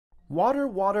Water,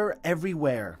 water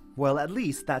everywhere. Well, at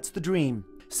least that's the dream.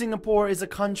 Singapore is a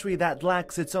country that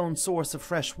lacks its own source of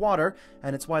fresh water,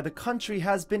 and it's why the country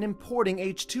has been importing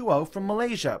H2O from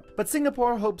Malaysia. But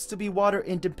Singapore hopes to be water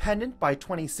independent by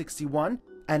 2061,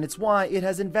 and it's why it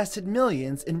has invested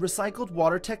millions in recycled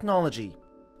water technology.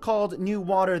 Called New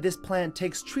Water, this plant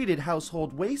takes treated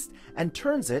household waste and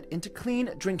turns it into clean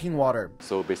drinking water.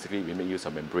 So basically we make use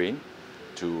of membrane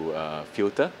to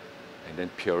filter and then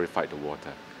purify the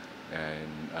water.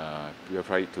 And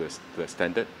purify it to a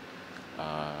standard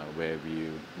where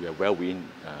we are well within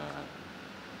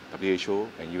WHO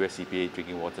and US EPA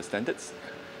drinking water standards.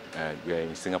 Where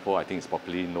in Singapore, I think it's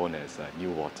popularly known as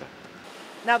New Water.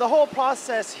 Now, the whole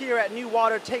process here at New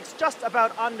Water takes just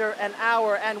about under an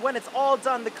hour, and when it's all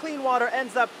done, the clean water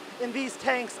ends up in these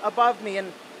tanks above me.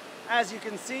 And as you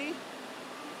can see,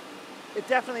 it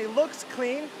definitely looks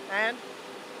clean, and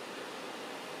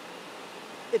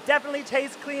it definitely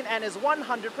tastes clean and is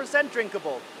 100%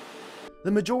 drinkable.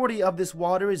 The majority of this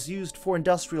water is used for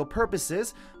industrial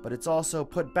purposes, but it's also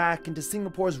put back into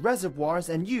Singapore's reservoirs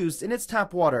and used in its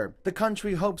tap water. The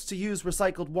country hopes to use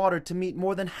recycled water to meet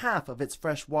more than half of its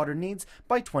fresh water needs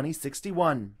by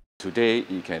 2061. Today,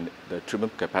 the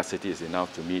treatment capacity is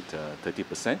enough to meet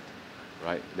 30%,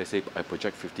 right? Let's say I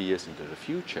project 50 years into the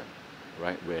future,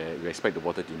 right, where we expect the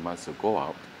water demands to go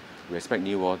out. We expect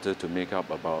New Water to make up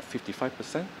about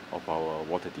 55% of our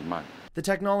water demand. The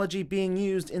technology being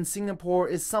used in Singapore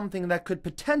is something that could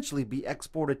potentially be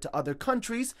exported to other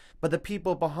countries, but the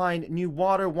people behind New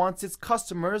Water wants its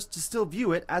customers to still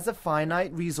view it as a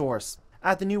finite resource.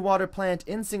 At the New Water plant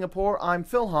in Singapore, I'm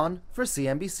Phil Han for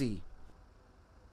CNBC.